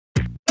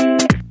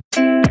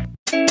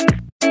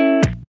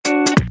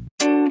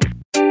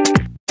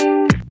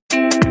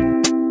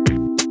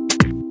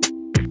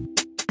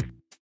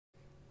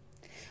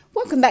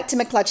Welcome back to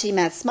McClutchy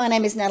Maths. My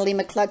name is Natalie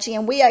McClutchy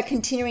and we are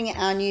continuing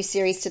our new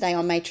series today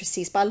on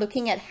matrices by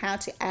looking at how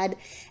to add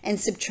and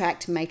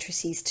subtract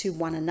matrices to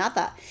one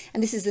another.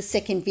 And this is the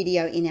second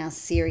video in our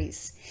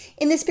series.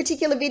 In this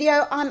particular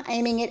video, I'm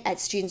aiming it at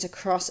students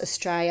across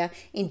Australia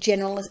in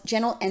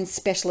general and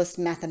specialist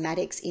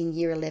mathematics in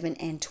year 11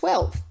 and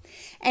 12.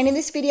 And in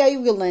this video,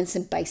 you will learn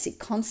some basic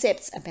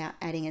concepts about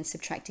adding and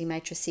subtracting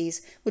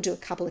matrices. We'll do a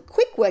couple of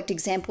quick worked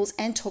examples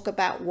and talk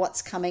about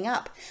what's coming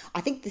up.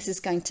 I think this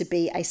is going to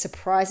be a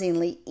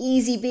surprisingly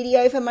easy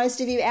video for most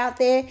of you out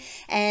there,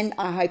 and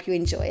I hope you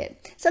enjoy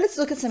it. So let's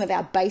look at some of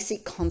our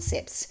basic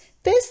concepts.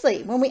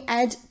 Firstly, when we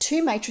add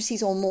two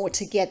matrices or more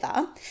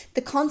together,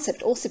 the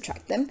concept, or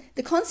subtract them,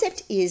 the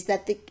concept is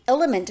that the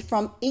element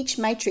from each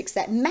matrix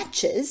that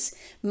matches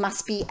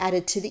must be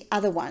added to the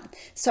other one.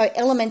 So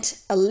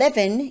element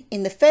 11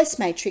 in the first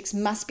matrix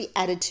must be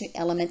added to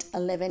element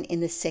 11 in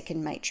the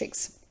second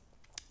matrix.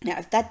 Now,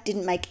 if that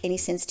didn't make any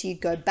sense to you,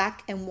 go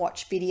back and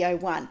watch video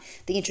 1,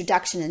 the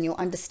introduction, and you'll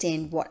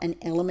understand what an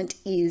element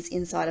is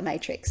inside a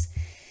matrix.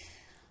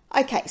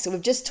 Okay, so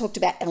we've just talked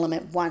about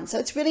element 1. So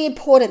it's really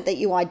important that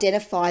you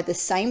identify the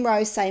same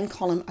row, same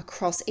column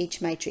across each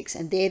matrix,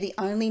 and they're the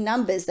only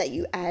numbers that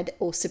you add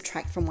or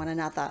subtract from one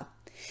another.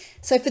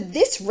 So for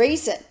this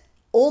reason,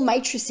 all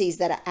matrices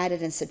that are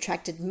added and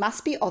subtracted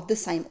must be of the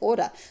same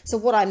order. So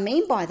what I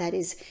mean by that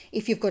is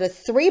if you've got a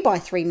 3 by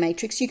 3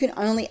 matrix, you can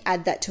only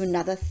add that to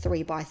another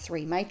 3 by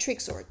 3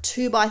 matrix, or a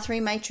 2 by 3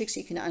 matrix,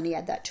 you can only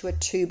add that to a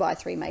 2 by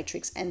 3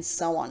 matrix, and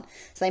so on.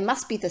 So they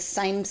must be the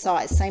same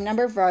size, same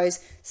number of rows,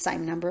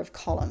 same number of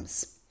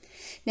columns.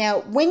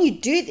 Now, when you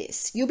do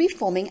this, you'll be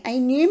forming a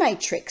new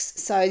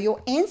matrix. So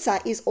your answer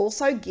is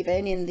also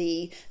given in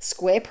the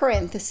square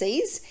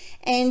parentheses,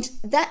 and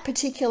that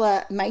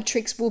particular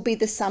matrix will be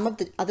the sum of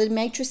the other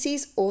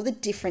matrices or the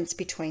difference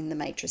between the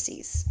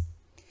matrices.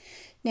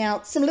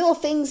 Now, some little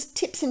things,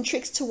 tips and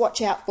tricks to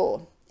watch out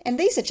for. And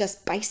these are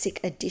just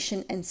basic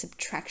addition and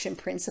subtraction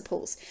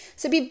principles.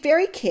 So be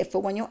very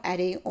careful when you're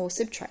adding or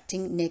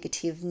subtracting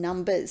negative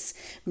numbers.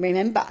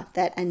 Remember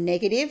that a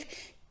negative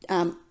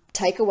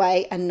take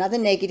away another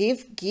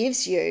negative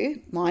gives you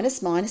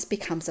minus minus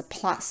becomes a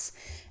plus.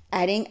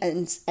 Adding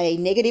a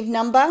negative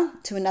number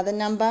to another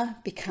number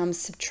becomes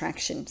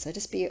subtraction. So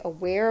just be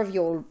aware of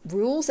your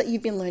rules that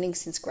you've been learning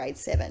since grade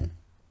 7.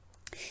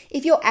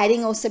 If you're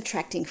adding or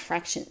subtracting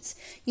fractions,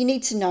 you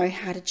need to know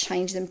how to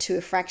change them to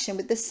a fraction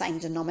with the same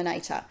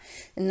denominator,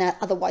 and that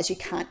otherwise you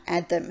can't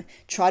add them.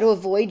 Try to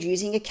avoid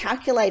using a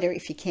calculator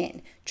if you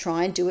can.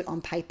 Try and do it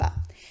on paper.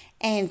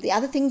 And the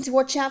other thing to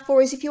watch out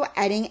for is if you're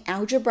adding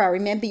algebra,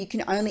 remember you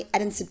can only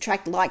add and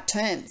subtract like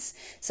terms.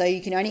 So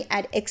you can only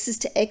add x's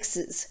to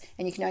x's,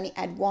 and you can only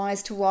add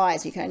y's to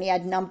y's. You can only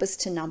add numbers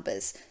to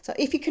numbers. So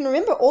if you can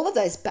remember all of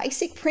those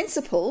basic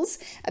principles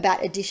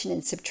about addition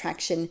and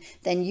subtraction,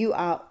 then you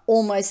are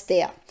almost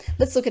there.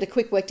 Let's look at a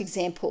quick worked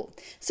example.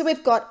 So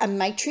we've got a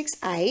matrix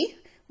A,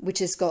 which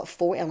has got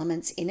 4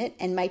 elements in it,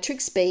 and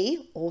matrix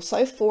B,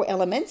 also 4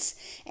 elements.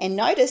 And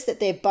notice that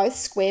they're both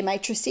square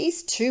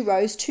matrices, 2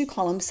 rows, 2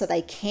 columns, so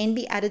they can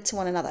be added to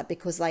one another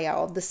because they are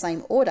of the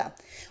same order.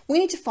 We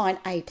need to find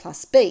A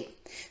plus B.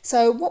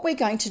 So what we're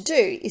going to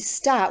do is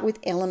start with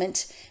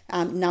element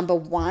number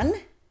 1,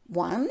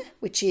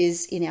 which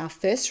is in our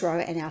first row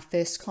and our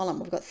first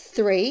column. We've got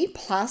 3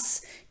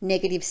 plus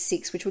negative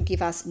 6, which will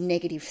give us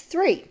negative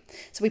 3.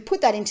 So we put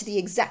that into the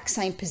exact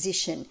same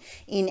position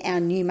in our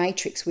new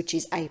matrix, which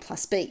is A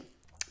plus B.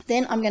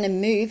 Then I'm going to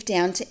move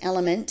down to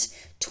element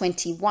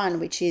 21,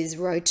 which is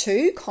row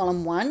 2,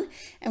 column 1.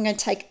 I'm going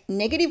to take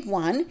negative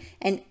 1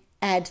 and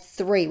add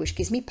 3, which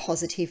gives me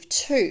positive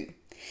 2.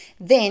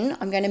 Then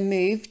I'm going to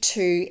move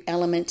to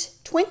element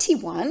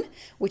 21,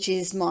 which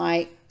is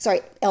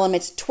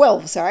element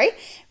 12,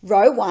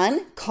 row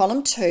 1,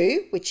 column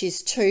 2, which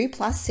is 2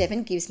 plus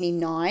 7 gives me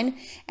 9.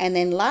 And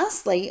then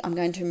lastly, I'm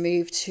going to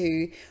move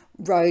to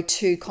row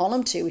 2,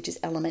 column 2, which is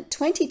element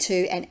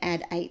 22, and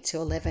add 8 to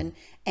 11,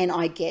 and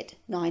I get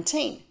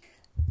 19.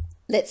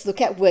 Let's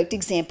look at worked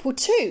example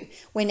 2.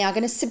 We're now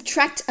going to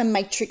subtract a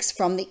matrix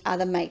from the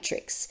other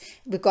matrix.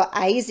 We've got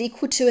A is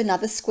equal to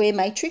another square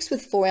matrix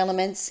with 4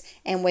 elements,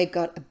 and we've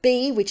got a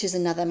B, which is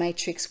another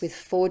matrix with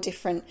 4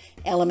 different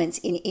elements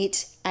in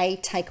it. A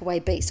take away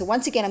B. So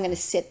once again, I'm going to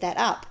set that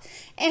up.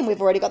 And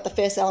we've already got the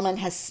first element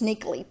has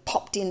sneakily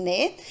popped in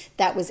there.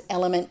 That was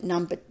element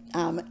number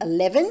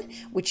 11,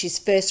 which is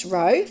first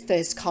row,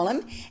 first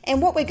column.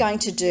 And what we're going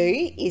to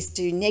do is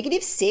do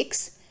negative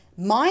 6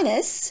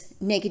 minus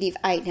negative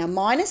 8. Now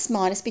minus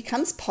minus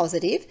becomes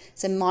positive,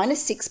 so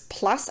minus 6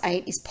 plus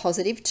 8 is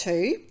positive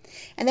 2.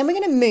 And then we're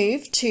going to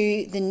move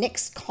to the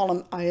next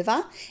column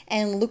over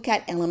and look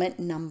at element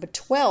number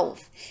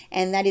 12.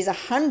 And that is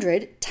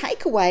 100,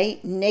 take away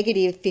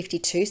negative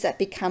 52, so that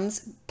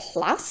becomes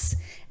plus,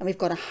 and we've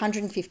got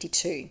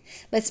 152.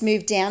 Let's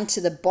move down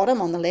to the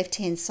bottom on the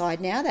left-hand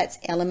side now. That's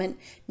element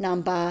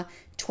number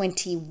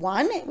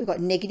 21, we've got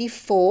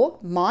 -4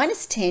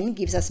 minus 10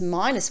 gives us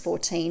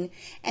 -14.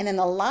 And then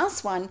the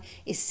last one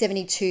is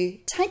 72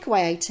 take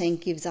away 18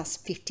 gives us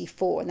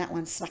 54. And that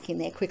one's snuck in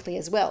there quickly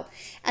as well.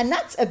 And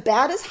that's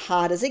about as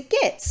hard as it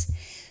gets.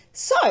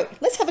 So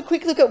let's have a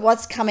quick look at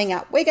what's coming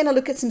up. We're going to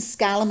look at some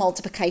scalar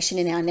multiplication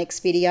in our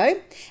next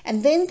video,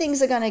 and then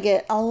things are going to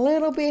get a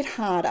little bit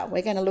harder.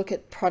 We're going to look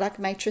at product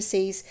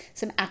matrices,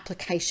 some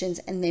applications,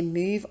 and then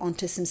move on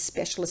to some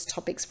specialist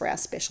topics for our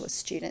specialist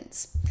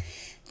students.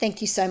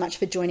 Thank you so much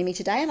for joining me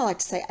today, and I'd like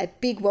to say a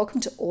big welcome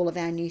to all of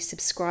our new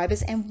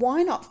subscribers, and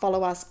why not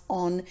follow us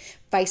on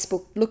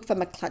Facebook? Look for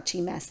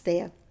McClutchy Maths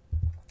there.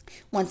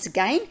 Once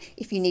again,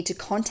 if you need to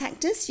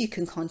contact us, you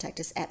can contact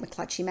us at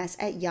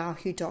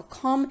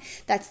mcclutchymaths@yahoo.com.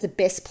 That's the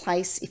best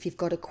place if you've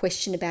got a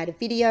question about a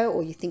video,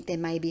 or you think there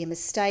may be a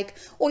mistake,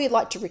 or you'd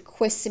like to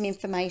request some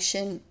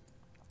information,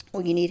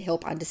 or you need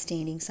help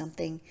understanding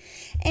something.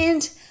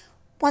 And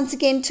once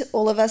again, to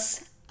all of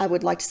us, I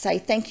would like to say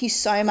thank you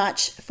so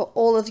much for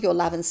all of your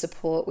love and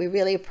support. We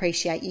really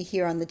appreciate you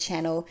here on the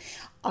channel.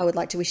 I would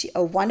like to wish you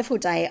a wonderful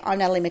day. I'm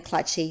Natalie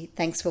McClutchy.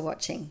 Thanks for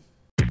watching.